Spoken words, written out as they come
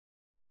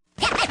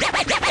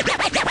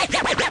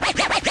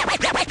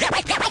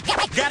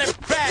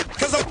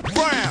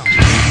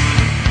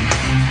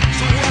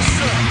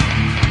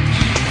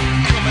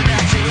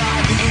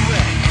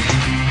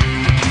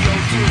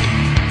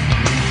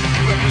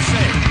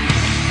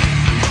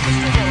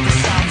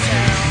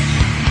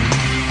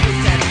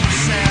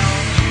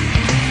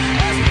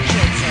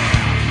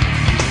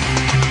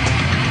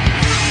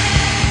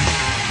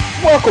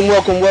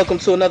Welcome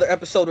to another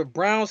episode of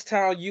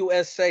Brownstown,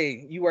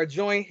 USA. You are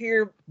joined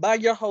here by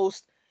your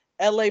host,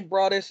 LA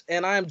Broadus,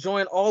 and I am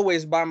joined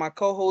always by my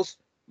co-host,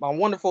 my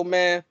wonderful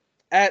man,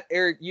 at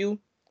Eric U.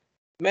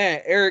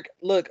 Man, Eric,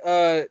 look,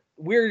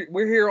 we're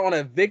here on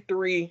a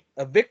victory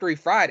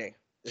Friday.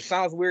 It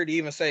sounds weird to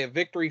even say a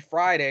victory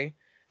Friday,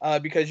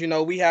 because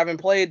we haven't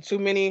played too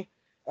many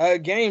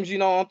games,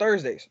 on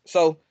Thursdays.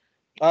 So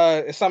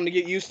it's something to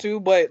get used to.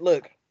 But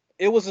look,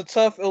 it was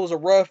a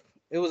rough,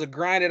 it was a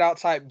grinded out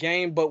type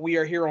game. But we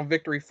are here on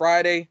Victory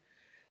Friday.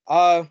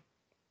 Uh,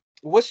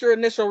 what's your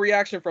initial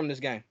reaction from this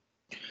game?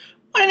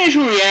 My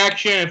initial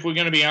reaction, if we're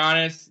going to be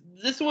honest,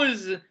 this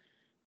was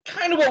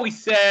kind of what we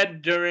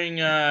said during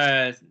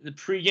the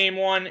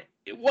pregame one.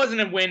 It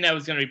wasn't a win that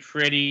was going to be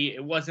pretty.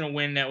 It wasn't a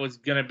win that was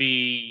going to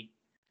be.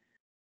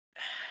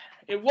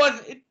 It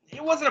wasn't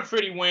a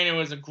pretty win. It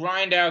was a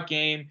grind out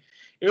game.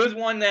 It was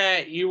one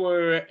that you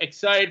were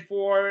excited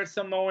for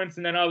some moments,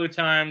 and then other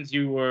times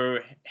you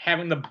were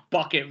having the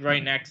bucket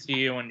right next to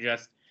you and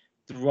just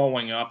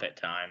throwing up at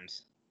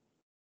times.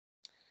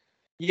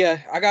 Yeah,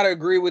 I gotta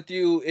agree with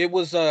you. It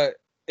was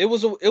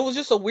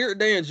just a weird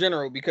day in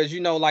general because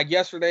like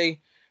yesterday,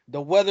 the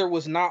weather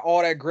was not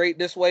all that great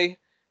this way.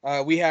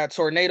 We had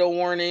tornado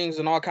warnings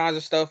and all kinds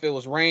of stuff. It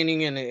was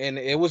raining and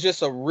it was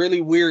just a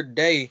really weird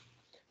day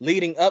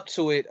leading up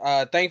to it.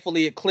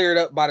 Thankfully, it cleared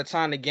up by the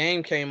time the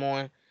game came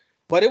on.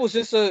 But it was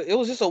just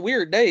a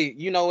weird day,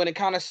 and it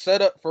kind of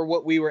set up for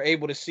what we were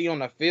able to see on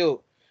the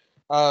field.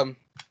 Um,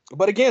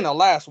 but again,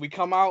 alas, we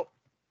come out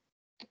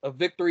a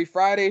victory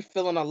Friday,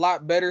 feeling a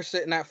lot better,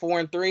 sitting at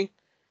 4-3.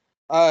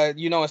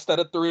 Instead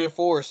of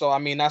 3-4. So I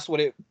mean, that's what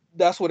it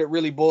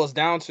really boils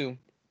down to.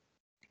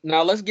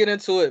 Now let's get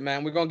into it,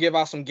 man. We're gonna give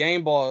out some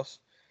game balls.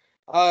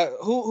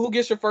 Who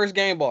gets your first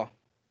game ball?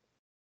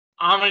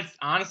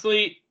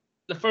 Honestly,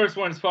 the first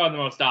one is probably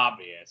the most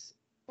obvious.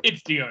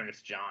 It's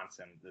D'Ernest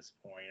Johnson at this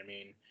point. I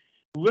mean,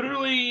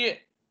 literally,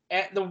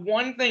 the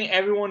one thing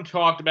everyone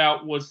talked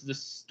about was the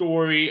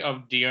story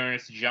of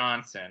D'Ernest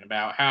Johnson,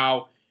 about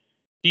how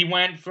he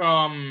went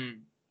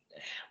from,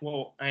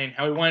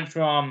 how he went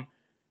from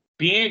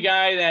being a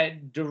guy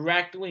that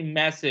directly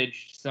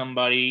messaged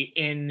somebody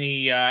in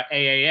the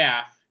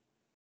AAF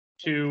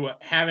to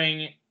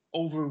having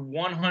over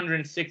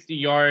 160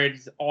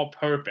 yards all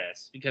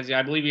purpose, because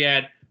I believe he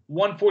had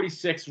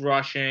 146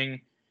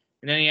 rushing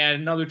and then he had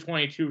another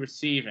 22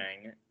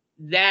 receiving.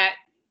 That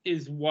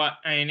is what,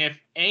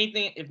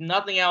 if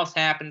nothing else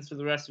happens for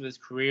the rest of his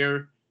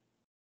career,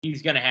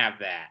 he's going to have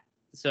that.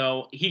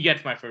 So he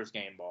gets my first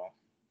game ball.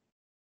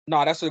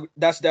 No,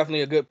 that's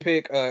definitely a good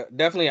pick.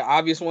 Definitely an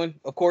obvious one,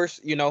 of course,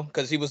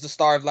 because he was the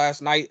star of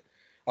last night.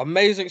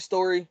 Amazing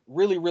story,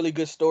 really, really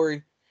good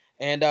story.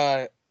 And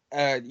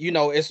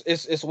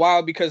it's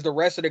wild because the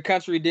rest of the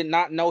country did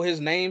not know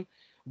his name,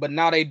 but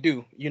now they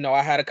do.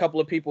 I had a couple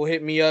of people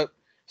hit me up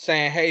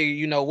saying,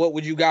 "Hey, what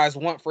would you guys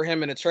want for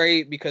him in a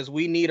trade? Because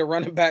we need a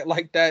running back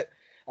like that,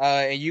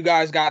 and you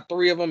guys got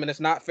three of them, and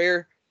it's not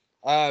fair."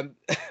 Um,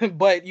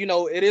 but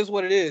it is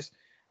what it is.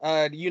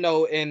 And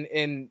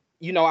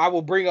I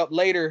will bring up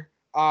later,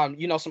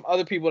 some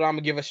other people that I'm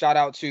gonna give a shout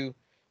out to.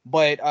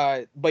 But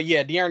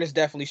yeah, D'Ernest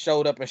definitely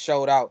showed up and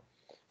showed out.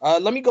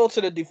 Let me go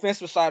to the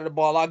defensive side of the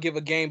ball. I'll give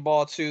a game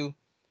ball to.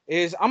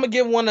 I'm gonna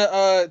give one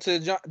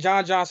to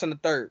John Johnson the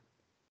third.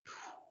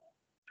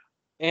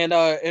 And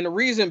the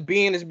reason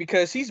being is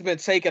because he's been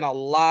taking a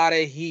lot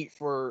of heat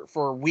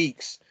for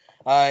weeks.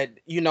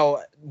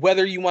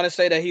 Whether you want to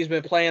say that he's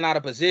been playing out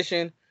of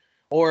position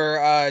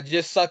or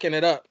just sucking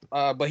it up.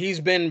 But he's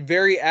been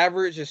very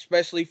average,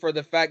 especially for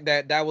the fact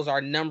that that was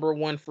our number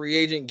one free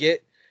agent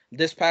get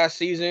this past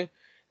season.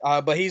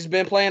 But he's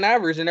been playing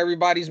average, and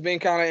everybody's been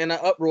kind of in an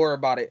uproar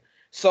about it.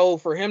 So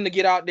for him to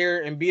get out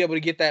there and be able to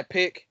get that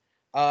pick,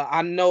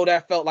 I know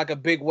that felt like a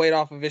big weight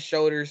off of his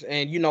shoulders.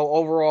 And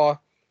overall,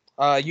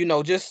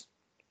 just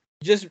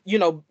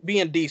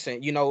being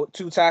decent.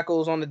 Two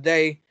tackles on the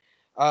day,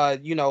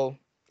 an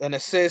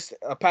assist,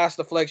 a pass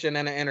deflection,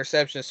 and an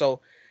interception.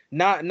 So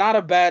not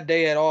a bad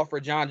day at all for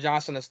John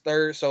Johnson as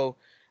third. So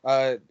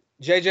uh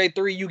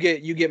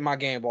JJ3, you get my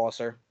game ball,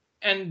 sir.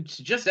 And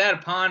just to add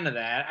upon to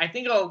that, I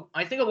think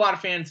a lot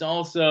of fans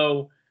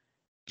also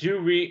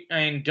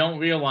don't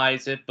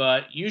realize it,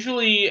 but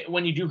usually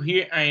when you do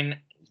hear,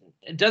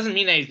 it doesn't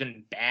mean that he's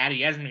been bad.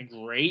 He hasn't been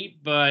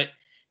great, but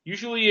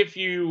usually if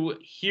you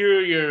hear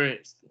your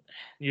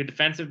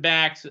defensive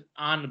backs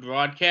on the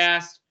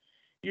broadcast,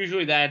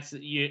 usually that's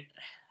you.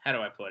 How do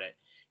I put it?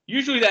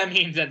 Usually that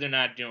means that they're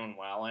not doing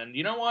well. And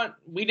you know what?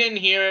 We didn't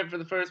hear it for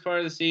the first part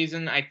of the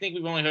season. I think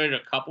we've only heard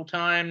it a couple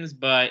times,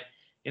 but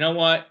you know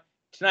what?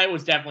 Tonight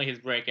was definitely his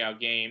breakout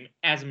game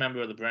as a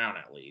member of the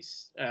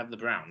the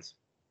Browns.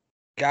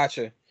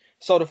 Gotcha.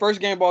 So the first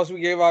game balls we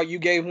gave out, you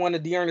gave one to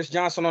D'Ernest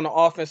Johnson on the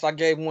offense. I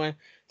gave one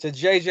to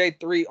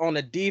JJ3 on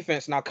the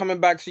defense. Now coming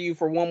back to you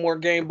for one more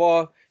game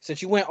ball.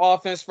 Since you went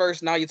offense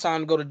first, now your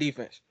time to go to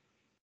defense.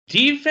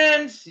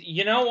 Defense,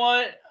 you know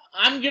what?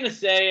 I'm gonna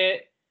say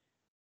it,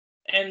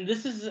 and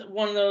this is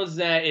one of those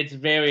that it's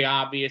very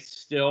obvious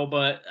still,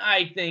 but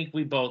I think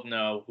we both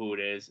know who it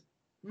is.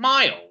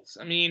 Miles.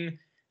 I mean,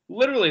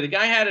 literally, the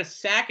guy had a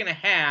sack and a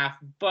half,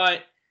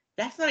 but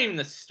that's not even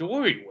the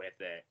story with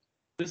it.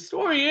 The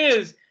story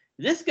is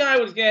this guy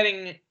was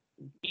getting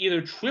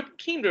either triple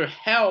teamed or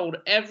held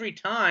every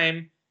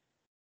time.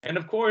 And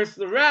of course,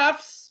 the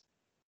refs,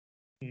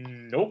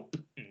 nope,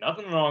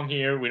 nothing wrong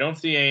here. We don't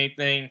see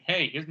anything.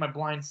 Hey, here's my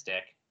blind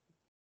stick.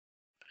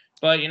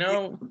 But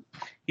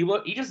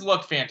he just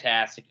looked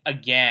fantastic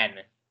again.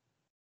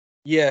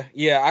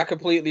 Yeah, I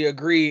completely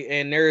agree.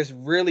 And there's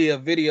really a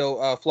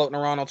video floating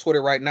around on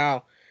Twitter right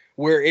now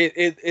where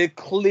it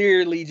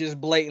clearly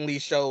just blatantly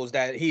shows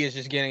that he is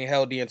just getting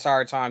held the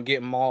entire time,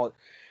 getting mauled.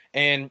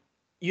 And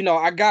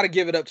I got to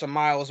give it up to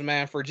Miles,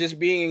 man, for just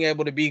being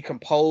able to be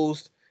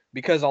composed,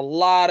 because a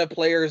lot of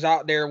players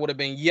out there would have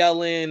been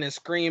yelling and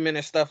screaming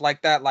and stuff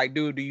like that. Like,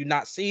 dude, do you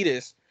not see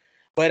this?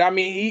 But I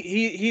mean,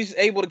 he's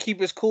able to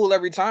keep his cool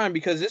every time,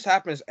 because this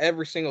happens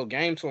every single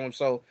game to him.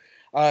 So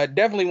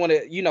definitely want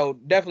to,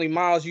 definitely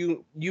Miles,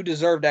 you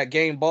deserve that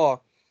game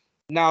ball.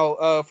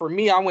 Now, for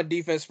me, I went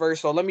defense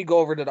first, so let me go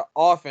over to the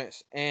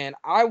offense, and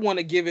I want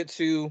to give it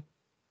to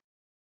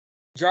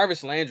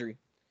Jarvis Landry.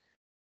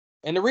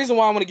 And the reason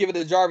why I want to give it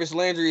to Jarvis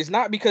Landry is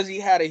not because he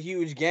had a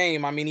huge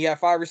game. I mean, he had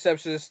 5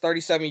 receptions,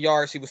 37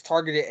 yards. He was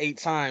targeted 8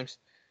 times.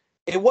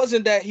 It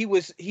wasn't that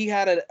he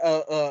had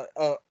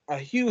a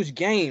huge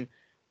game,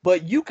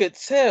 but you could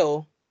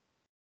tell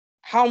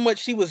how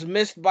much he was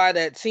missed by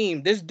that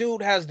team. This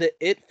dude has the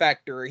it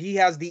factor. He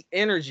has the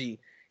energy.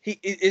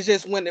 It's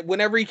just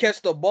whenever he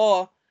caught the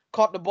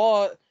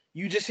ball,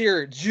 you just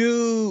hear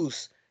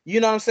juice. You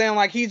know what I'm saying?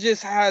 Like, he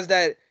just has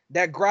that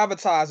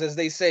gravitas, as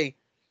they say.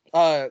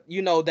 That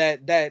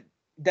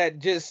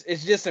just,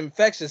 it's just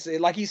infectious.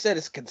 Like he said,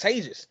 it's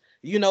contagious.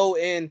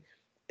 And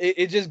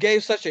it just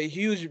gave such a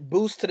huge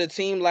boost to the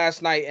team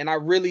last night. And I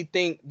really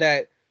think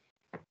that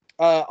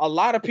a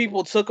lot of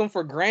people took him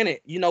for granted,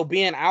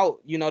 being out.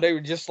 They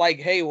were just like,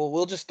 hey, well,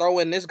 we'll just throw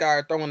in this guy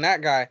or throw in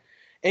that guy.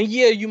 And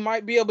yeah, you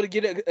might be able to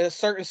get a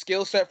certain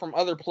skill set from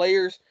other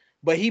players,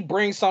 but he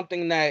brings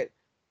something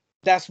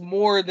that's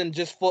more than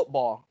just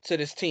football to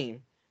this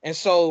team. And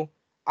so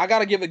I got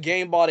to give a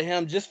game ball to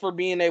him just for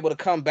being able to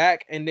come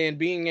back and then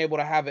being able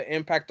to have an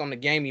impact on the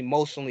game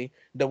emotionally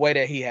the way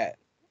that he had.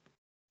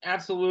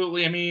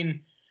 Absolutely. I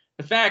mean,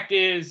 the fact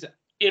is,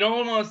 he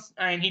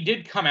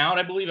did come out,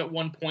 I believe, at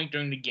one point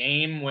during the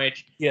game,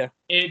 which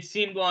it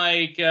seemed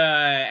like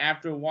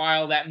after a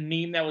while, that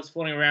meme that was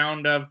floating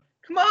around of,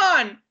 come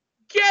on,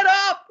 get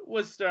up,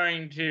 was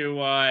starting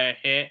to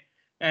hit.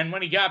 And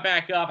when he got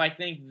back up, I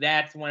think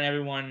that's when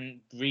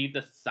everyone breathed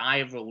a sigh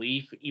of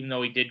relief, even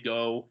though he did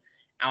go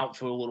out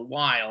for a little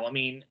while. I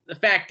mean, the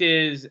fact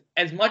is,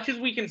 as much as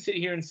we can sit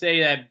here and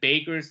say that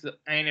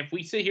if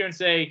we sit here and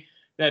say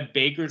that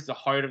Baker's the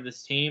heart of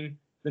this team,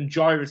 then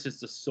Jarvis is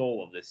the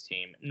soul of this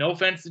team. No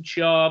offense to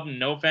Chubb,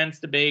 no offense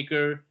to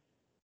Baker.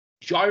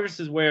 Jarvis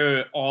is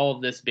where all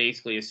of this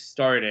basically has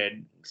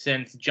started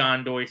since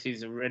John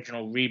Dorsey's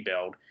original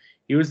rebuild.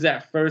 He was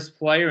that first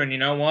player, and you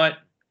know what?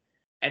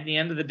 At the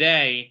end of the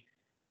day,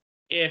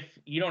 if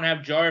you don't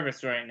have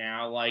Jarvis right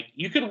now, like,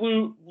 you could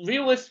lose,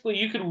 realistically,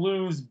 you could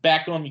lose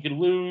Beckham, you could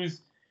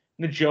lose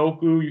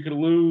Njoku, you could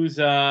lose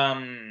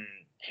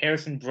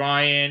Harrison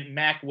Bryant,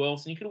 Mac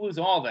Wilson, you could lose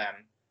all of them.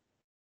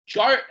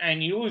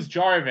 And you lose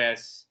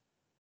Jarvis,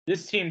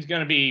 this team's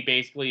going to be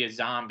basically a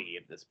zombie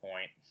at this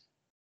point.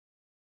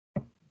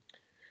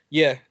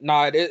 Yeah,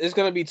 it's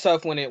going to be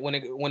tough when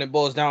it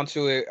boils down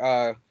to it.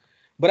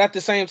 But at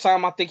the same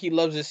time, I think he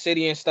loves his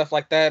city and stuff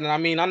like that. And I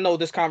mean, I know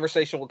this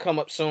conversation will come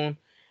up soon,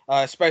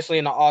 especially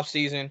in the off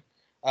season.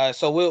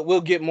 So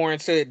we'll get more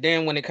into it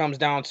then when it comes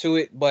down to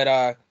it. But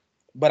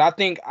I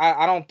think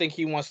I don't think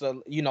he wants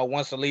to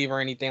leave or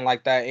anything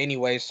like that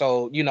anyway.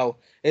 So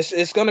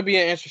it's going to be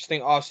an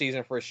interesting off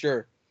season for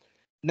sure.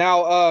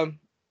 Now,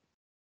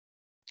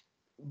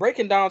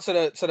 breaking down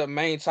to the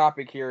main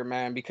topic here,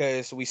 man,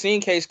 because we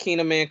seen Case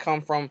Keenum, man,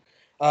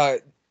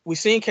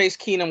 Case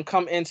Keenum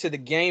come into the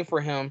game for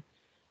him,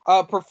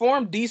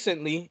 perform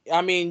decently.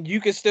 I mean,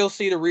 you could still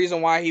see the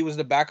reason why he was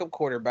the backup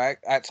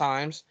quarterback at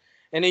times,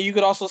 and then you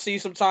could also see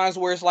some times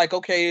where it's like,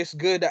 okay, it's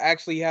good to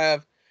actually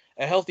have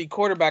a healthy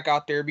quarterback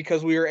out there,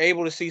 because we were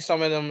able to see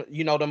some of them,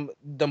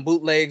 them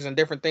bootlegs and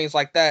different things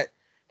like that.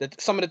 That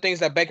some of the things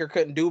that Baker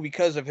couldn't do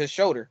because of his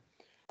shoulder.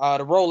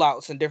 The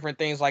rollouts and different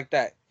things like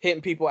that,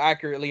 hitting people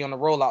accurately on the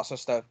rollouts and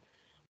stuff.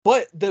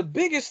 But the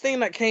biggest thing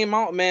that came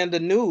out, man,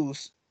 the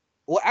news.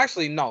 Well,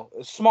 actually, no,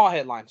 small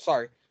headline.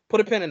 Sorry,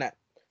 put a pin in that.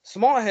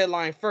 Small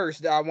headline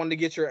first that I wanted to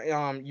get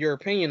your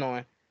opinion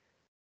on.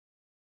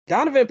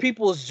 Donovan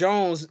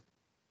Peoples-Jones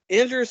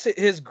injures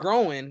his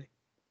groin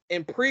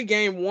in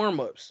pregame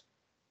warmups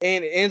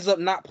and ends up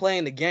not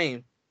playing the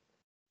game.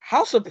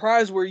 How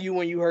surprised were you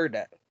when you heard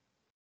that?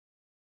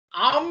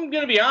 I'm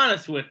going to be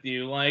honest with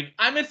you. Like,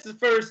 I missed the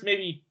first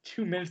maybe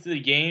 2 minutes of the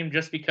game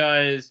just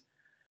because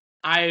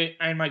I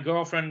and my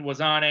girlfriend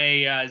was on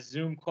a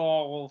Zoom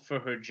call for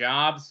her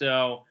job,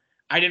 so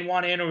I didn't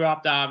want to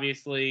interrupt,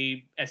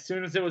 obviously. As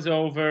soon as it was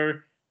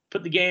over,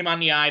 put the game on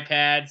the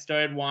iPad,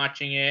 started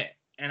watching it,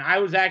 and I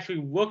was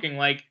actually looking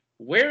like,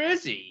 where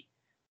is he?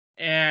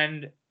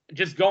 and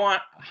just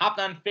hopped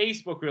on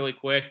Facebook really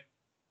quick.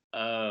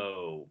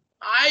 Oh,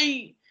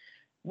 I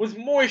was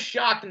more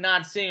shocked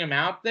not seeing him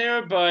out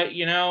there, but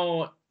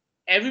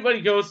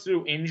everybody goes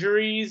through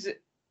injuries.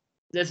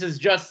 This is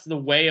just the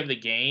way of the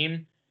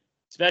game,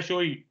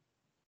 especially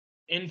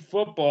in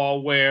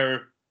football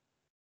where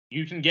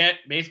you can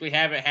basically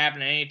have it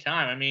happen at any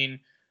time. I mean,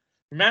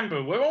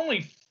 remember, we're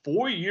only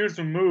 4 years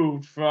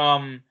removed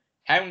from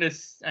having to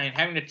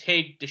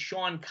take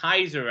DeShone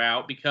Kizer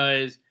out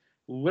because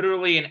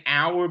literally an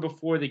hour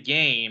before the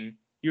game,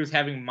 he was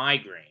having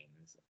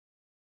migraines.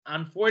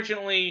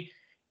 Unfortunately,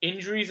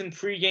 injuries in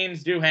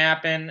pre-games do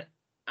happen.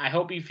 I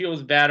hope he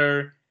feels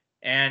better.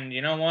 And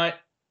you know what?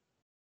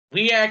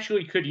 We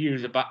actually could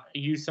use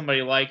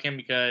somebody like him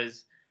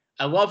because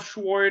I love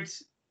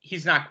Schwartz.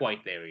 He's not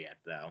quite there yet,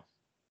 though.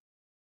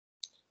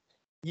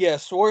 Yeah,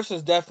 Schwartz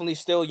is definitely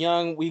still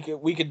young. We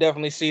could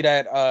definitely see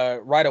that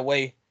right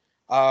away.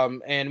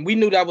 And we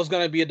knew that was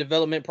going to be a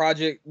development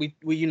project. We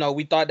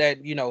we thought that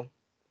of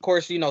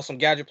course some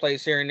gadget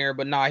plays here and there,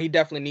 but nah, he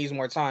definitely needs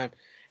more time.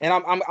 And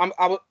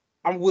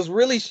I was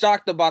really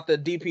shocked about the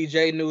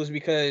DPJ news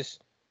because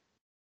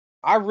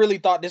I really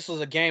thought this was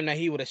a game that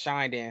he would have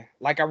shined in.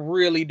 Like I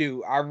really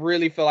do. I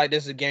really feel like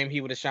this is a game he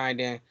would have shined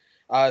in.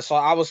 So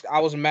I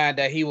was mad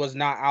that he was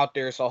not out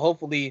there. So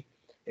hopefully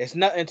it's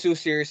nothing too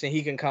serious and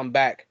he can come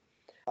back.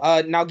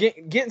 Now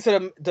getting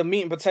to the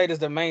meat and potatoes,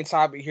 the main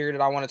topic here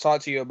that I want to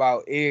talk to you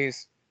about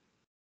is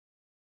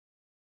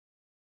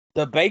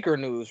the Baker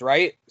news,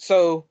 right?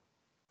 So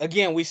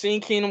again, we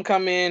seen Keenum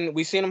come in,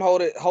 we seen him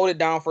hold it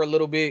down for a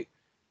little bit.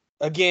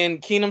 Again,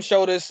 Keenum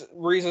showed us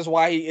reasons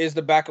why he is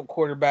the backup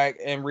quarterback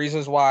and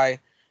reasons why,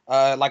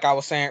 like I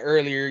was saying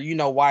earlier,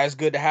 why it's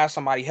good to have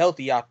somebody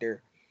healthy out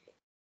there.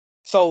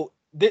 So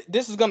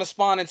this is going to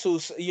spawn into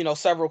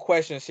several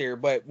questions here,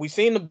 but we've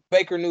seen the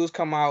Baker news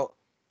come out.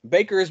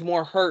 Baker is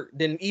more hurt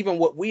than even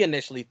what we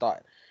initially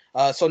thought.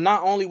 So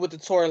not only with the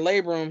torn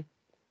labrum,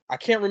 I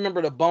can't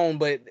remember the bone,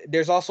 but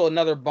there's also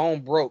another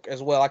bone broke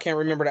as well. I can't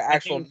remember the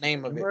actual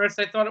name of it. Humerus,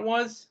 I thought it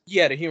was.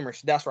 Yeah, the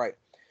humerus. That's right.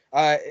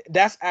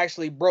 That's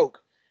actually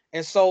broke.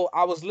 And so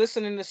I was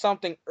listening to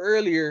something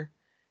earlier,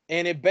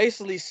 and it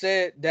basically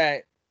said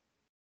that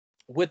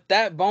with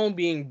that bone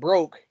being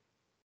broke,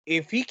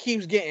 if he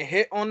keeps getting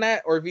hit on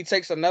that, or if he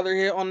takes another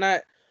hit on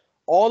that,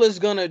 all it's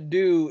gonna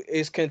do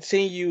is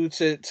continue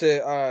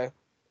to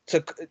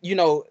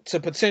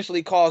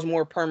potentially cause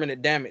more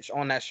permanent damage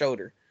on that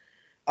shoulder.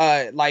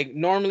 Like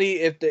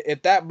normally,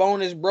 if that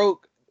bone is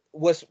broke,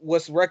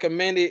 what's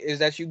recommended is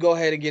that you go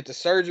ahead and get the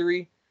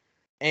surgery,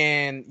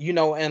 and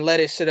and let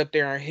it sit up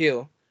there and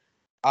heal.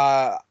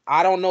 I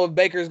don't know if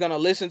Baker's gonna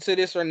listen to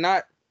this or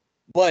not,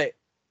 but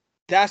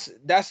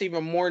that's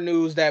even more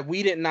news that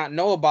we did not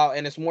know about,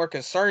 and it's more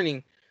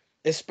concerning.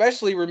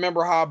 Especially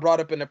remember how I brought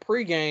up in the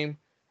pregame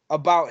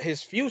about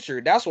his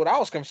future. That's what I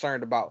was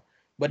concerned about.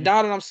 But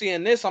now that I'm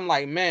seeing this, I'm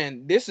like,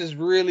 man, this is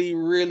really,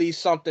 really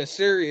something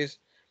serious,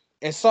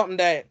 and something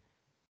that,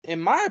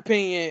 in my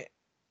opinion,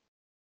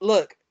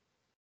 look,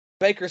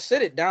 Baker,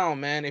 sit it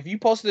down, man. If you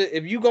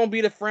gonna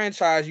be the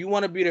franchise, you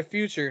want to be the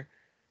future.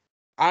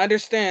 I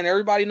understand.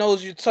 Everybody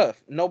knows you're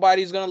tough.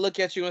 Nobody's gonna look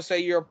at you and say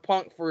you're a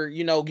punk for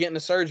getting the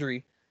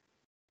surgery.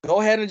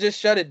 Go ahead and just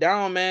shut it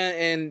down, man.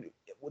 And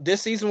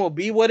this season will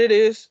be what it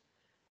is.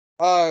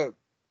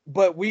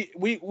 But we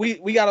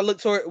gotta look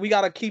toward. We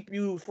gotta keep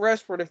you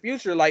fresh for the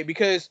future, like,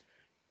 because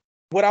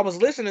what I was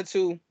listening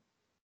to,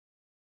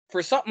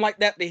 for something like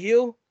that to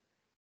heal,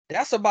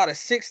 that's about a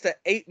 6 to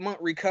 8 month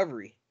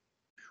recovery.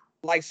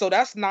 Like, so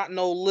that's not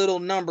no little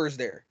numbers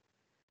there.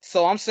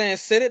 So I'm saying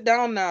sit it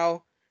down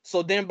now.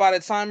 So then by the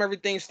time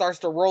everything starts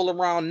to roll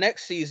around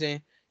next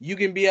season, you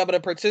can be able to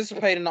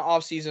participate in the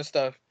offseason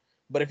stuff.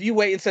 But if you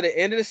wait until the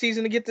end of the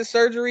season to get the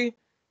surgery,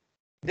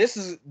 this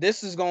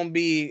is gonna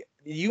be,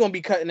 you're gonna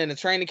be cutting in the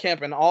training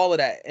camp and all of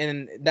that.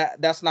 And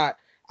that's not,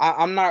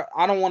 I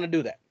don't want to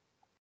do that.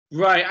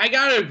 Right. I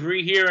gotta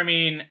agree here. I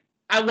mean,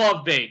 I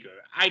love Baker.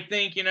 I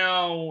think,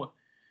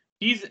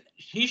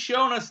 he's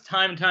shown us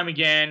time and time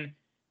again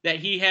that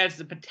he has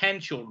the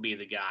potential to be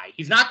the guy.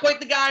 He's not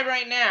quite the guy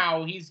right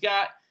now. He's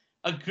got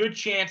a good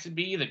chance to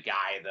be the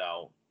guy,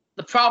 though.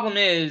 The problem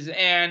is,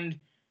 and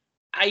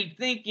I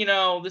think,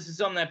 this is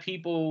something that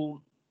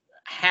people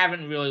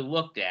haven't really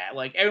looked at.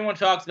 Like, everyone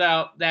talks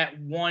about that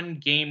one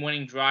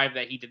game-winning drive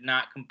that he did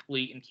not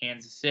complete in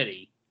Kansas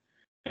City.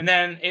 And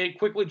then it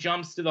quickly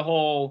jumps to the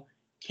whole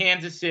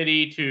Kansas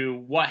City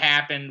to what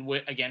happened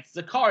against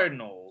the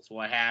Cardinals,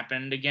 what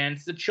happened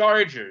against the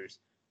Chargers.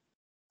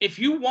 If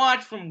you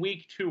watch from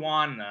week 2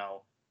 on,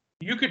 though,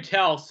 you could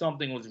tell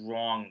something was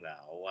wrong,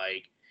 though.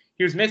 Like,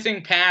 he was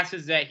missing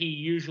passes that he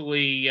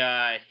usually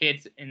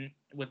hits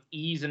with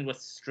ease and with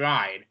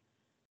stride.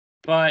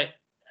 But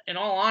in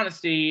all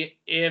honesty,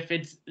 if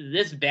it's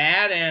this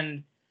bad,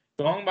 and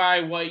going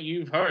by what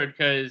you've heard,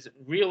 because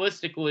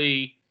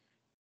realistically,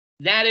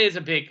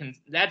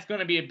 that's going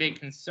to be a big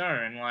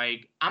concern.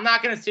 Like, I'm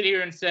not going to sit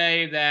here and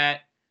say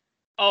that,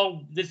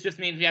 oh, this just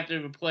means we have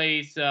to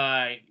replace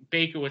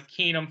Baker with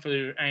Keenum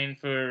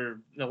for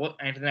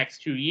the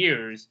next 2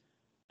 years.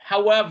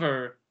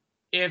 However,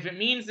 if it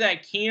means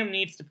that Keenum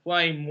needs to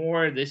play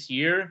more this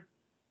year,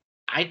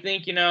 I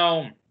think,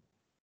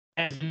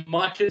 as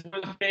much as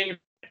we're the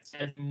favorites,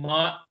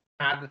 not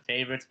the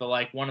favorites, but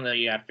like one of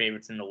the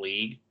favorites in the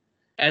league,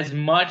 as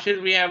much as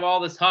we have all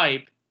this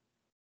hype,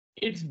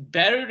 it's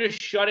better to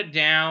shut it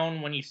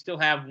down when you still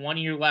have 1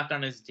 year left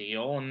on his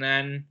deal and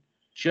then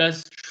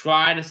just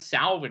try to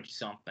salvage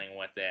something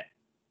with it.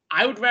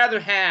 I would rather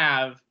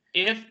have,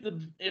 if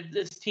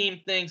this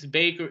team thinks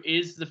Baker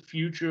is the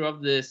future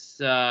of this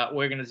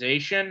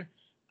organization,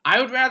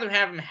 I would rather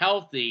have him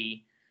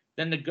healthy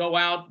than to go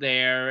out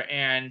there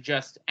and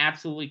just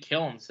absolutely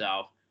kill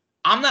himself.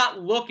 I'm not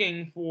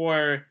looking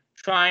for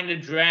trying to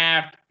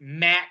draft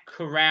Matt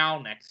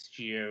Corral next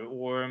year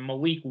or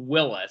Malik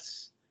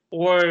Willis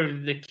or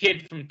the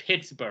kid from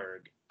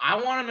Pittsburgh.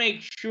 I want to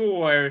make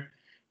sure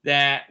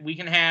that we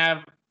can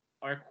have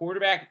our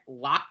quarterback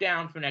locked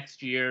down for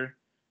next year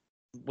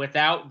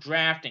without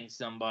drafting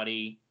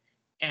somebody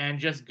and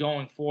just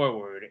going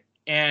forward.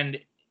 And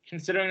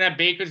considering that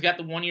Baker's got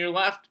the 1 year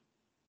left,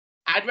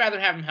 I'd rather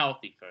have him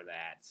healthy for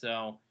that.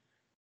 So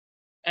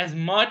as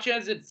much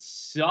as it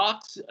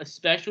sucks,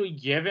 especially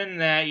given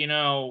that,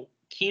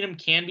 Keenum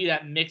can be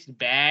that mixed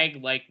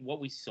bag like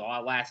what we saw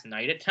last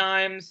night at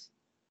times,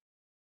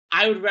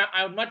 I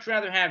would much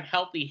rather have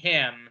healthy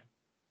him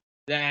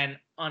than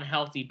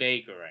unhealthy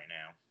Baker right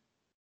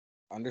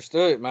now.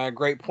 Understood, man.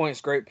 Great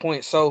points. Great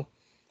points. So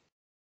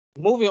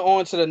moving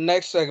on to the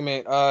next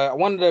segment, I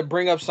wanted to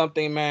bring up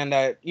something, man,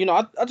 that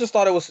I just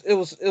thought it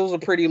was a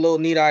pretty little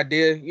neat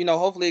idea.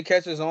 Hopefully it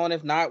catches on.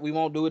 If not, we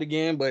won't do it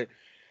again. But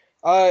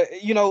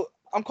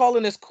I'm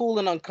calling this cool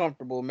and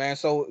uncomfortable, man.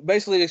 So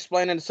basically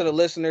explaining to the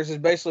listeners is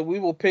basically we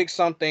will pick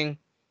something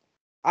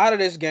out of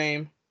this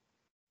game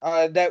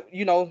that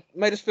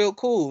made us feel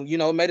cool,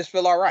 made us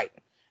feel all right,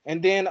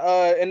 and then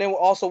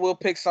we'll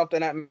pick something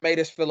that made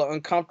us feel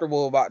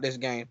uncomfortable about this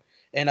game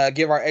and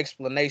give our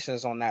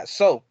explanations on that.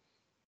 So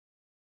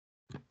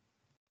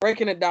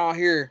breaking it down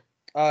here,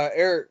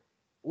 Eric,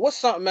 what's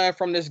something, man,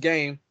 from this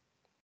game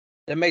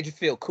that made you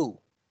feel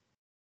cool?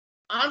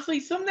 Honestly,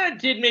 something that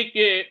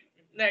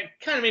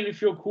kind of made me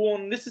feel cool,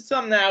 and this is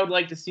something that I would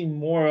like to see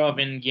more of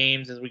in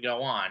games as we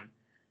go on.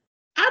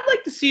 I'd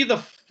like to see the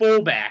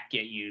fullback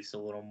get used a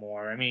little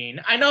more. I mean,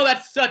 I know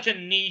that's such a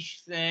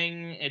niche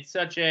thing. It's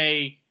such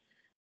a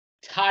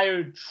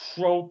tired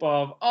trope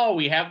of,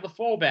 we have the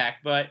fullback.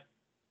 But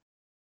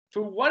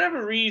for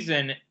whatever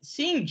reason,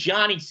 seeing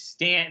Johnny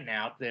Stanton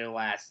out there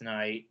last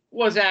night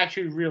was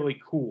actually really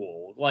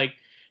cool. Like,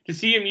 to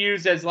see him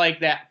used as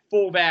like that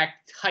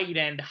fullback tight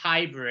end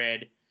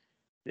hybrid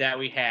that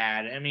we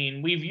had. I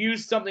mean, we've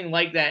used something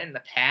like that in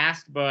the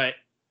past, but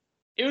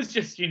it was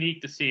just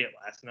unique to see it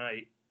last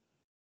night.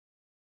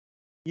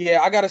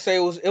 Yeah, I gotta say it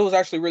was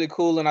actually really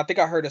cool, and I think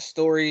I heard a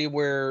story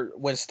where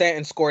when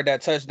Stanton scored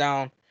that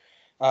touchdown,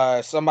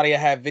 somebody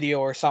had video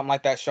or something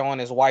like that showing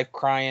his wife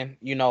crying.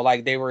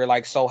 Like they were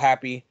like so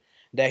happy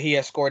that he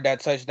had scored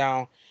that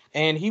touchdown,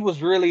 and he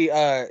was really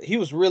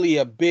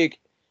a big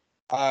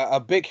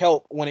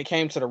help when it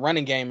came to the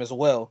running game as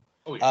well.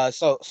 Oh, yeah.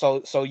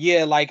 So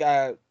yeah, like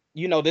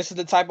this is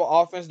the type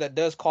of offense that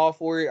does call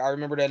for it. I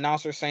remember the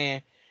announcer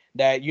saying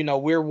that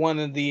we're one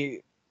of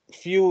the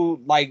few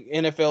like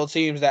NFL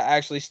teams that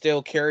actually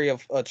still carry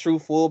a true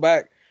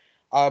fullback.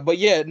 But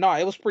yeah, no,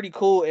 it was pretty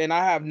cool, and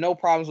I have no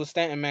problems with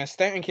Stanton, man.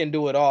 Stanton can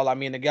do it all. I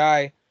mean, the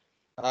guy,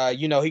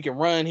 he can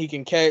run, he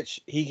can catch,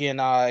 he can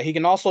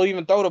also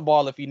even throw the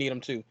ball if you need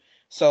him to.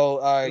 So,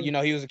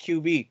 he was a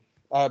QB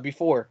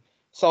before.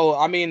 So,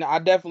 I mean, I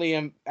definitely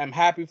am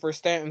happy for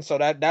Stanton. So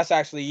that's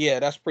actually, yeah,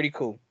 that's pretty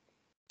cool.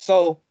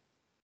 So,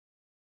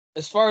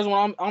 as far as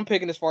what I'm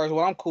picking, as far as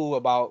what I'm cool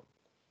about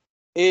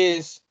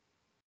is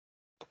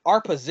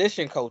our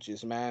position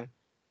coaches, man.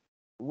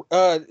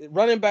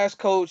 Running backs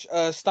coach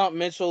Stump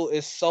Mitchell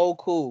is so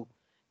cool,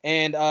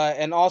 and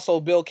also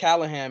Bill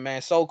Callahan,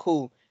 man, so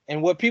cool.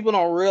 And what people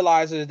don't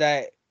realize is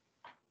that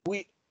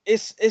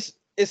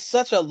it's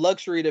such a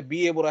luxury to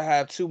be able to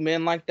have two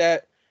men like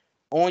that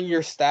on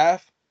your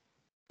staff,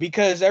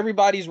 because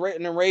everybody's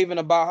ranting and raving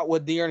about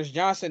what D'Ernest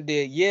Johnson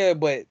did. Yeah,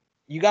 but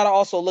you got to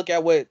also look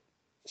at what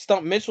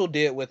Stump Mitchell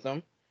did with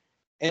them.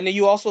 And then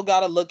you also got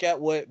to look at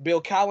what Bill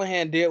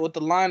Callahan did with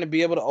the line to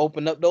be able to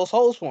open up those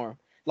holes for him.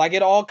 Like,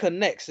 it all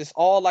connects. It's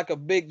all like a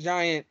big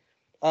giant,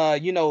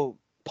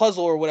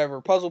 puzzle or whatever,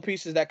 puzzle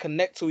pieces that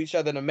connect to each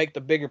other to make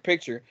the bigger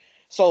picture.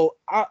 So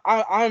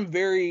I'm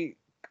very,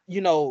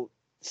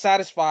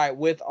 satisfied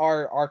with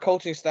our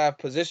coaching staff,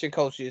 position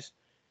coaches,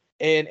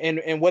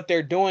 and what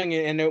they're doing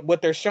and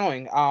what they're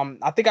showing.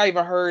 I think I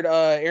even heard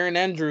Erin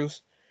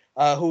Andrews,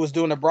 who was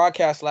doing the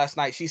broadcast last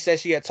night. She said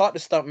she had talked to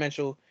Stump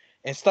Mitchell,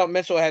 and Stump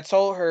Mitchell had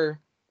told her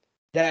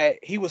that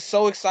he was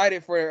so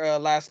excited for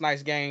last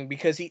night's game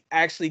because he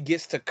actually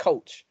gets to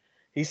coach.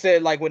 He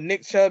said, like, with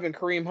Nick Chubb and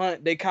Kareem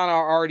Hunt, they kind of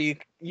are already,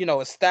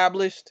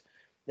 established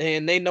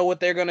and they know what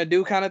they're gonna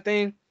do, kind of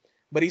thing.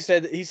 But he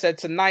said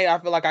tonight I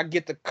feel like I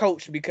get to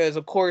coach because,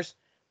 of course,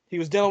 he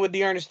was dealing with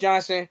D'Ernest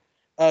Johnson,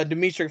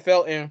 Demetric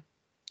Felton,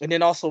 and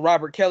then also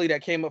Robert Kelly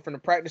that came up from the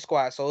practice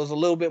squad. So it was a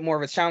little bit more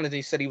of a challenge.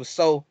 He said he was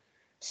so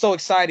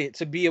excited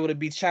to be able to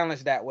be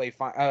challenged that way.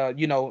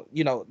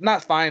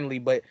 Not finally,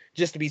 but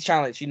just to be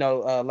challenged,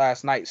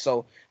 last night.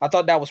 So I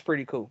thought that was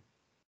pretty cool.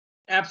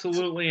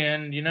 Absolutely,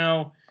 and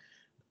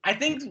I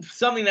think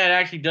something that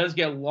actually does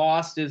get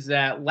lost is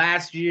that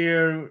last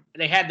year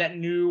they had that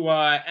new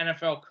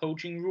NFL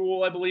coaching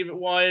rule, I believe it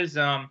was.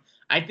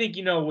 I think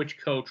you know which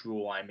coach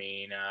rule I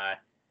mean,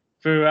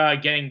 for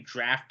getting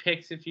draft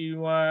picks, if you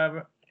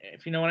know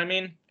what I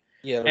mean.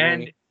 Yeah, the And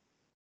Rooney.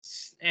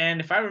 and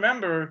if I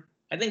remember,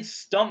 I think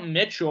Stump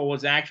Mitchell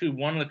was actually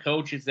one of the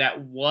coaches that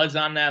was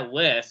on that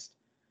list.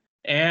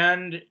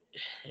 And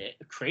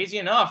crazy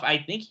enough, I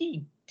think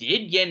he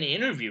did get an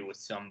interview with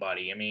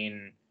somebody. I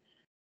mean,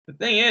 the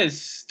thing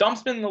is,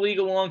 Stump's been in the league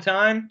a long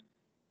time.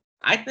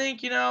 I think,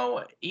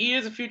 he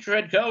is a future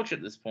head coach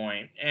at this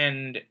point.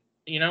 And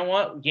you know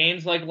what?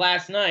 Games like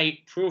last night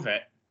prove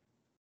it.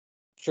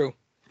 True,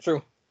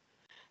 true.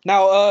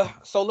 Now,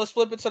 so let's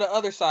flip it to the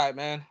other side,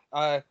 man.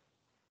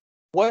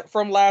 What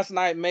from last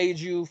night made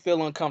you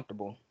feel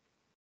uncomfortable?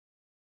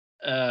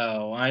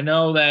 Oh, I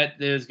know that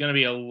there's going to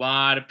be a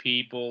lot of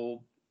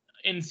people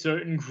in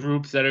certain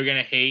groups that are going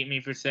to hate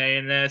me for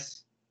saying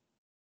this.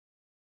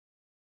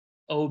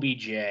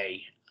 OBJ.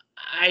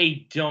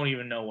 I don't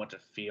even know what to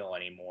feel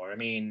anymore. I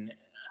mean,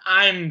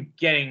 I'm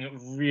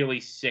getting really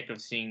sick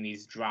of seeing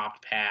these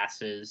dropped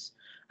passes.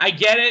 I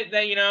get it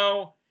that,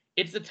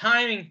 it's the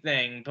timing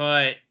thing,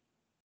 but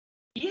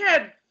he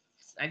had,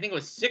 I think it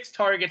was 6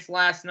 targets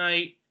last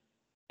night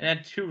and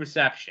had 2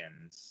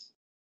 receptions.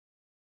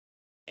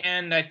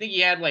 And I think he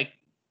had like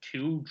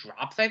 2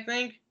 drops, I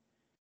think.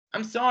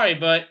 I'm sorry,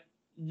 but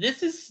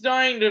this is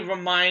starting to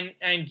remind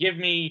and give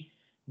me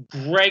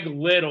Greg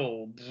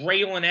Little,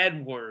 Braylon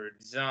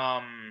Edwards,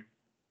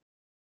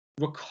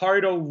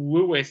 Ricardo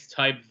Lewis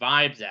type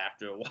vibes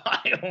after a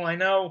while. I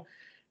know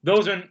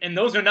those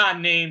are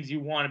not names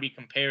you want to be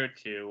compared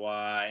to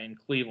in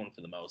Cleveland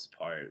for the most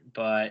part,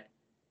 but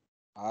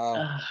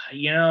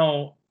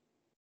Wow.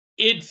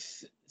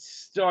 it's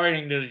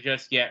starting to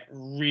just get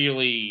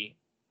really,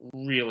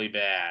 really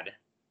bad.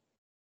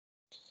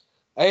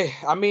 Hey,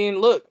 I mean,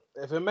 look,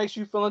 if it makes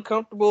you feel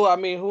uncomfortable, I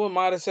mean, who am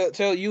I to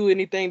tell you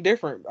anything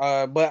different?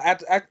 But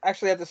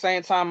actually, at the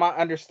same time, I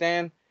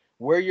understand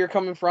where you're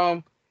coming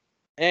from,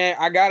 and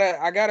I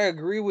gotta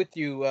agree with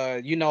you.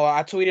 I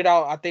tweeted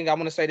out, I think I'm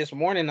gonna say this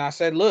morning. I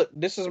said, look,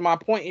 this is my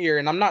point here,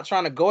 and I'm not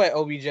trying to go at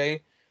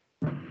OBJ,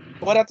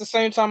 but at the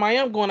same time, I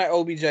am going at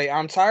OBJ.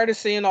 I'm tired of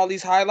seeing all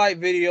these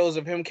highlight videos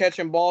of him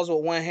catching balls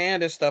with one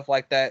hand and stuff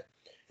like that,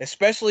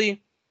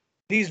 especially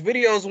these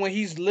videos when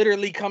he's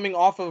literally coming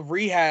off of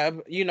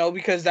rehab,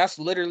 because that's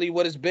literally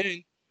what it's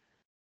been,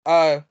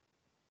 uh,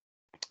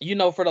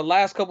 for the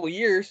last couple of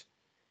years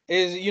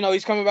is,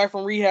 he's coming back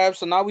from rehab.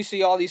 So now we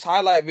see all these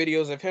highlight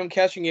videos of him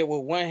catching it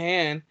with one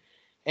hand.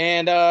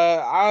 And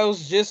I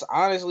was just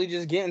honestly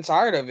just getting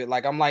tired of it.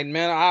 Like, I'm like,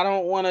 man, I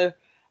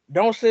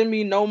don't send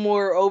me no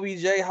more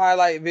OBJ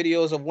highlight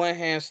videos of one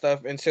hand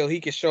stuff until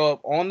he can show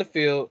up on the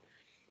field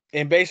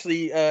and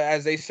basically,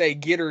 as they say,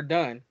 get her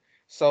done.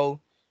 So,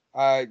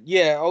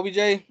 yeah,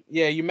 OBJ,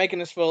 yeah, you're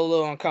making us feel a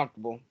little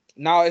uncomfortable.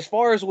 Now, as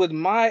far as with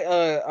my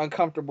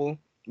uncomfortable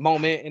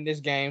moment in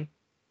this game,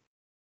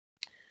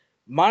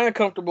 my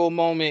uncomfortable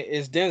moment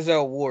is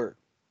Denzel Ward.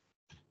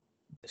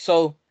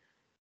 So,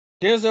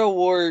 Denzel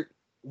Ward,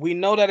 we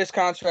know that his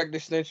contract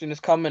extension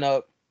is coming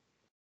up.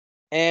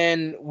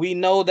 And we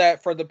know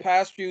that for the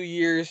past few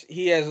years,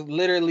 he has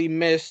literally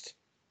missed,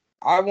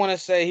 I want to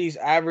say he's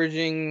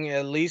averaging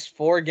at least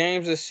 4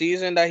 games a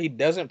season that he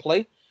doesn't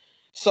play.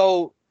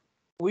 So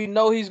we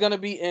know he's going to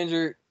be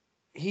injured.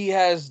 He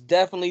has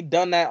definitely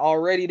done that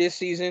already this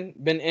season,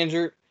 been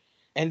injured,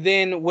 and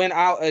then went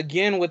out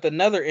again with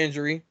another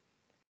injury.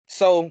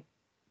 So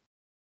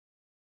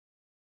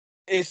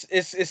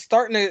it's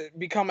starting to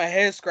become a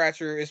head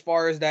scratcher as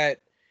far as that.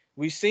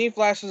 We've seen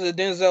flashes of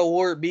Denzel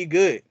Ward be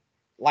good,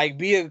 like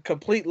be a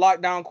complete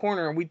lockdown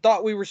corner, and we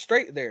thought we were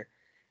straight there.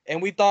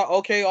 And we thought,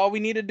 okay, all we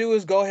need to do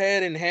is go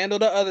ahead and handle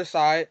the other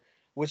side,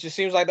 which it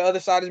seems like the other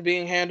side is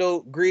being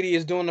handled. Greedy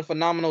is doing a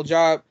phenomenal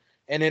job.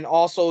 And then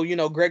also,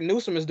 Greg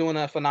Newsome is doing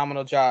a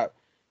phenomenal job.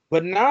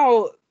 But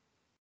now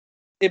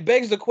it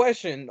begs the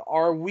question,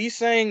 are we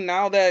saying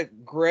now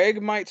that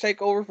Greg might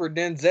take over for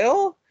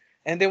Denzel?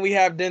 And then we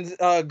have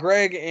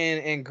Greg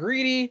and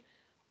Greedy?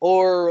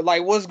 Or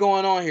like what's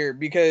going on here?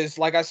 Because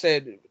like I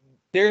said,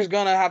 there's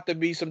gonna have to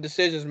be some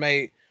decisions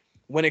made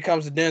when it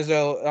comes to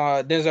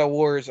Denzel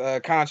Ward's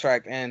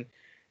contract. And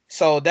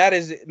so that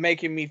is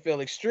making me feel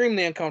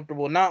extremely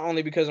uncomfortable, not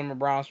only because I'm a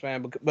Browns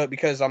fan, but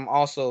because I'm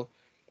also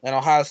an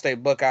Ohio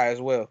State Buckeye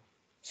as well.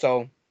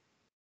 So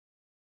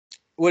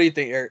what do you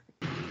think, Eric?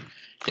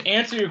 To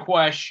answer your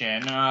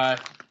question,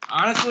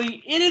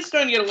 honestly, it is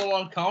starting to get a little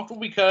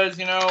uncomfortable because,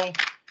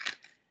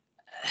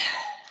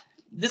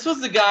 this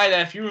was the guy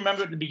that, if you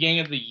remember at the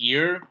beginning of the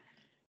year,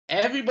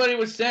 everybody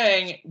was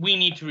saying, we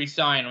need to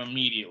resign him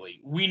immediately.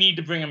 We need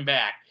to bring him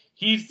back.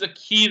 He's the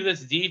key to this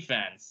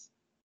defense.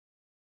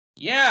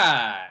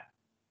 Yeah.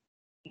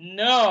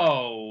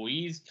 No,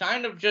 he's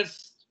kind of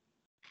just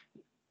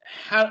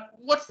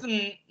what's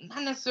the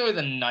not necessarily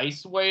the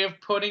nice way of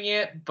putting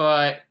it,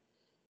 but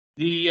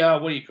the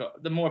what do you call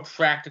the more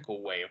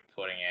practical way of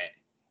putting it.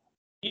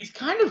 He's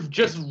kind of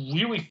just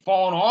really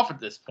fallen off at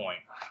this point.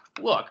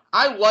 Look,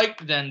 I liked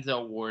the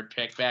Denzel Ward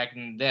pick back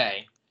in the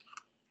day.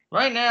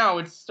 Right now,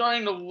 it's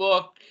starting to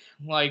look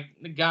like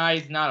the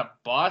guy's not a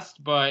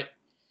bust, but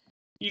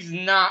he's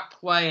not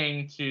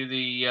playing to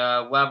the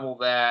level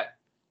that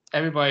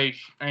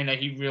that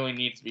he really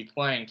needs to be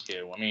playing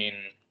to. I mean,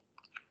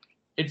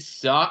 it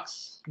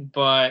sucks,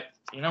 but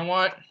you know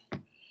what?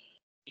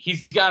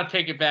 He's got to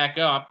pick it back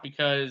up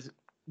because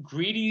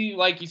Greedy,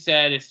 like you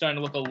said, is starting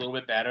to look a little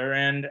bit better.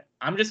 And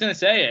I'm just going to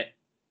say it.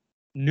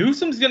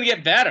 Newsome's going to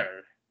get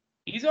better.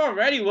 He's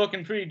already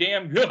looking pretty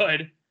damn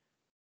good.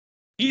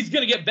 He's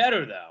going to get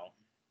better, though.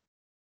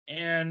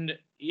 And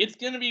it's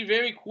going to be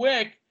very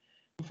quick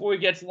before he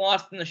gets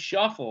lost in the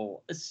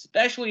shuffle,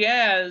 especially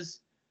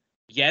as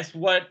guess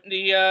what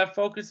the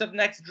focus of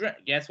next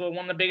draft, guess what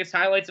one of the biggest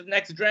highlights of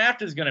next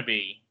draft is going to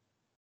be?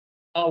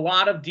 A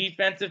lot of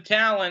defensive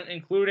talent,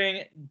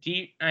 including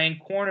deep and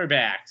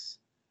cornerbacks.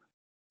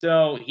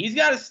 So he's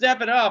got to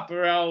step it up,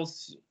 or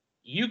else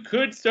you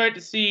could start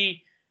to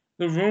see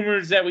the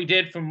rumors that we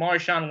did from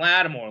Marshawn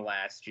Lattimore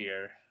last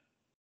year.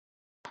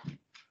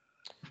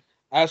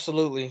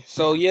 Absolutely.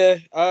 So yeah,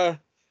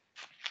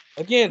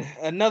 again,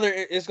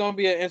 it's going to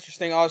be an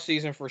interesting off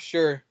season for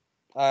sure.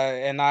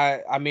 And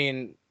I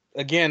mean,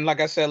 again,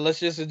 like I said, let's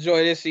just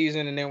enjoy this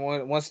season, and then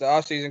once the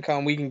off season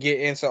come, we can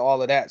get into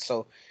all of that.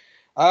 So,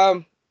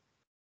 but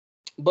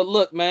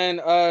look, man,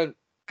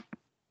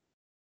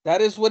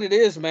 that is what it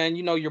is, man.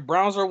 You know, your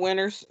Browns are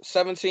winners,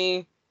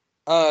 17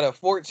 to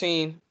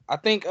 14. I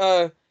think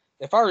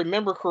if I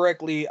remember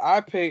correctly,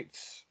 I picked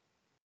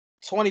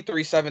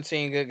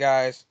 23-17, good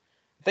guys.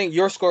 I think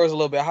your score is a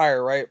little bit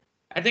higher, right?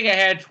 I think I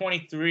had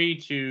 23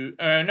 to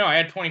no, I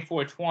had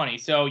 24-20.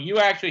 So you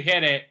actually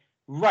hit it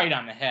right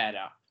on the head,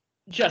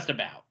 just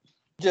about.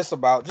 Just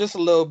a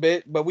little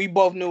bit, but we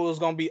both knew it was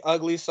going to be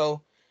ugly,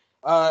 so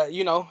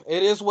you know,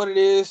 it is what it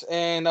is.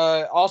 And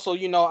also,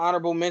 you know,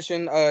 honorable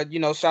mention, you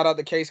know, shout out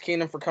to Case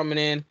Keenum for coming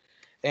in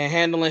and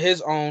handling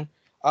his own.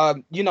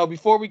 You know,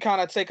 before we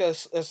kind of take a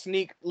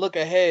sneak look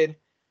ahead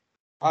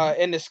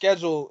in the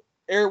schedule,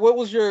 Eric, what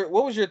was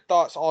your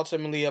thoughts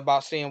ultimately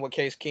about seeing what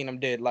Case Keenum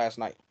did last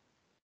night?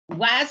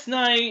 Last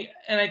night,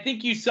 and I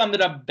think you summed it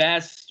up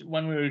best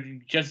when we were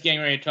just getting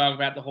ready to talk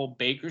about the whole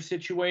Baker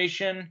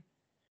situation.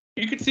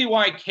 You could see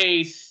why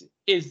Case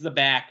is the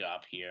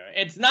backup here.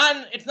 It's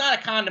not a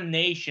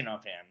condemnation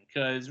of him,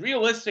 because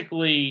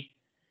realistically,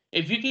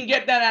 if you can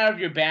get that out of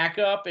your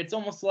backup, it's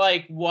almost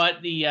like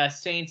what the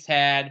Saints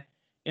had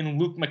in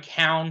Luke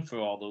McCown for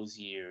all those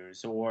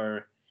years,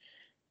 or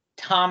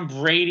Tom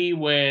Brady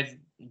with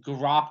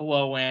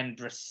Garoppolo and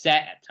Brissett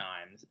at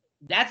times.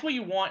 That's what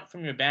you want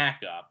from your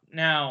backup.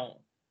 Now,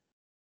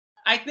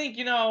 I think,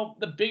 you know,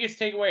 the biggest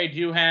takeaway I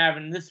do have,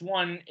 and this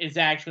one is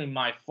actually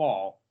my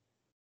fault,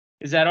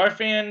 is that our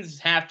fans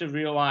have to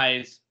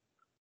realize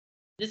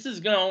this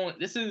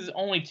is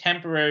only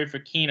temporary for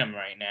Keenum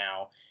right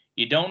now.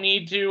 You don't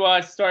need to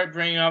start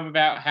bringing up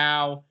about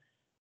how,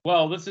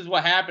 well, this is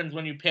what happens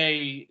when you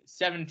pay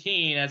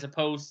 17 as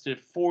opposed to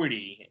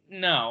 40.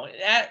 No,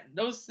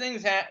 those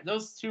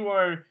two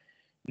are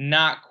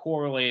not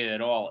correlated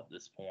at all at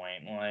this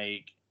point.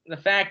 Like, the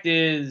fact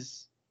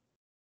is,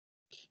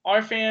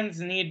 our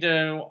fans need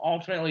to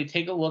ultimately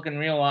take a look and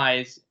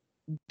realize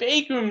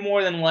Baker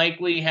more than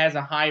likely has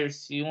a higher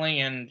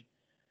ceiling and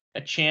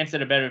a chance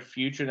at a better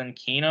future than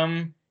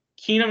Keenum.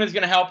 Keenum is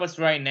going to help us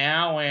right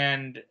now,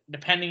 and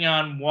depending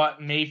on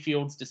what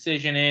Mayfield's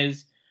decision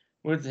is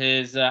with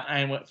his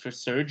I went for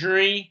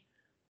surgery,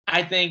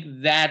 I think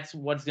that's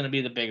what's going to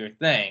be the bigger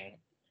thing.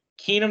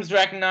 Keenum's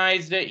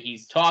recognized it.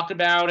 He's talked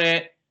about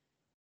it.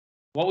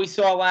 What we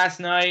saw last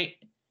night,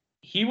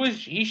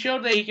 he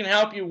showed that he can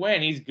help you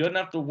win. He's good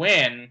enough to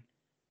win,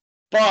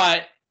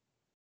 but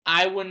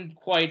I wouldn't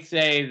quite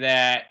say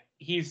that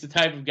he's the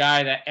type of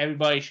guy that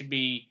everybody should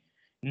be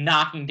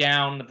knocking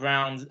down the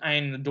Browns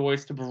and the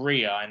doors to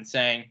Berea and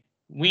saying,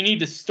 we need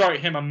to start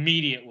him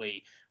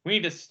immediately. We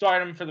need to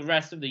start him for the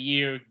rest of the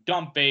year.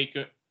 Dump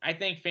Baker. I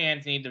think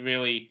fans need to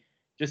really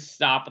just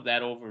stop with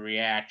that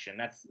overreaction.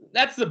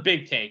 That's the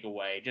big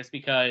takeaway, just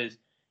because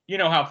you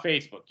know how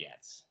Facebook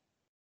gets.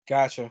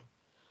 Gotcha.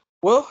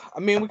 Well, I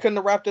mean, we couldn't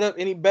have wrapped it up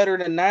any better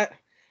than that.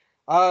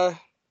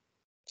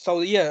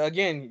 So yeah,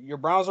 again, your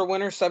Browns are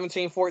winners,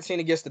 17-14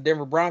 against the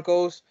Denver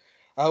Broncos.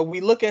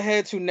 We look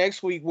ahead to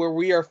next week where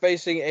we are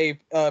facing a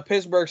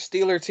Pittsburgh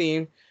Steelers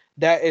team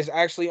that is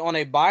actually on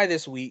a bye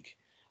this week.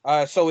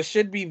 So it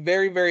should be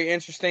very, very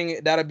interesting.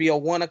 That'll be a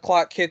 1:00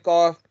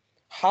 kickoff,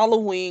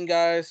 Halloween,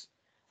 guys,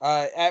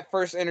 at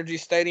First Energy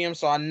Stadium.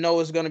 So I know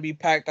it's going to be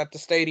packed at the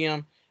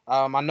stadium.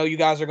 I know you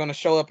guys are going to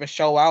show up and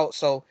show out.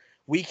 So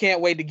we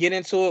can't wait to get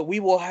into it. We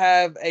will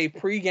have a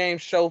pregame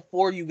show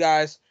for you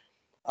guys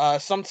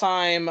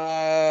sometime.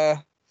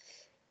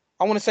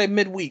 I want to say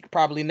midweek,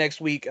 probably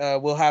next week.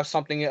 We'll have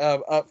something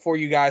up for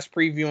you guys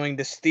previewing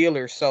the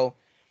Steelers. So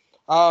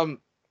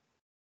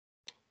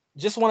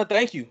just want to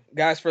thank you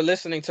guys for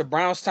listening to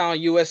Brownstown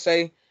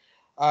USA.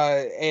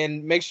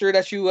 And make sure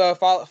that you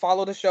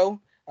follow the show.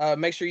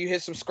 Make sure you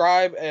hit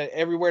subscribe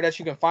everywhere that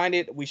you can find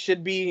it. We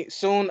should be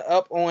soon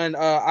up on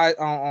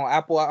on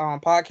Apple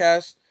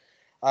Podcasts.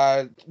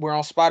 We're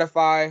on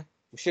Spotify.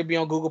 We should be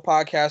on Google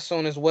Podcasts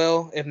soon as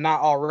well, if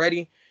not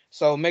already.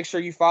 So make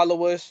sure you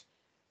follow us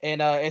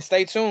and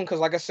stay tuned because,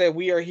 like I said,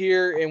 we are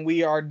here and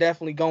we are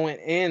definitely going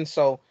in.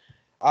 So,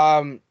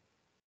 um,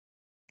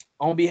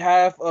 on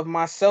behalf of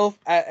myself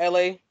at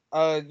LA,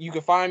 you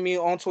can find me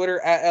on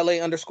Twitter at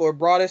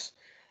LA_Broadus.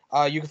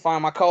 You can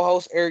find my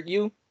co-host Eric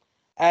Yu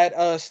at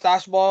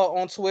Stoshball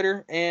on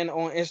Twitter and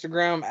on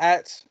Instagram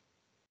at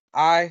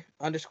I_M_Stoshball.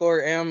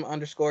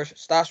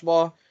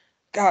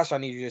 Gosh, I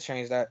need you to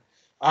change that.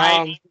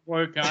 I need to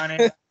work on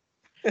it.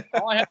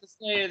 All I have to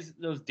say is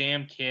those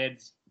damn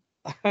kids.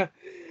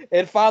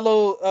 And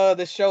follow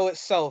the show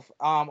itself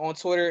on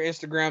Twitter,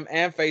 Instagram,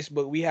 and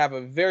Facebook. We have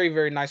a very,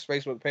 very nice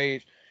Facebook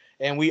page.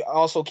 And we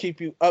also keep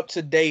you up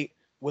to date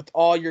with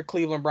all your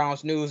Cleveland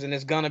Browns news. And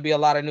there's going to be a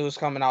lot of news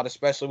coming out,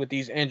 especially with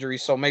these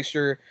injuries. So make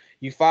sure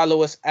you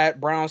follow us at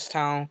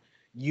Brownstown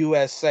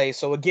USA.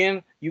 So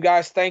again, you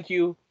guys, thank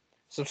you.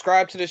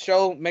 Subscribe to the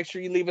show. Make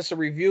sure you leave us a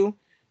review.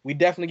 We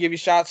definitely give you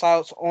shout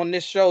outs on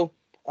this show.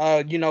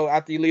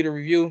 After you leave a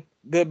review,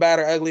 good, bad,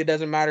 or ugly, it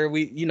doesn't matter.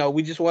 We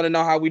just want to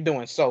know how we're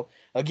doing. So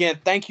again,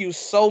 thank you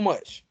so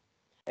much.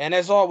 And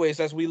as always,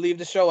 as we leave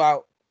the show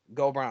out,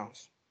 go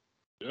Browns.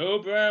 Go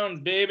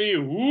Browns, baby.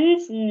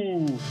 Woof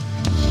woof.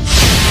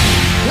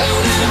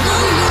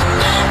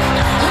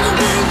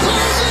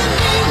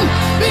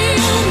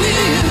 Beyond the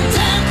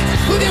attack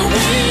with your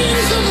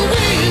wings of the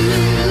wind.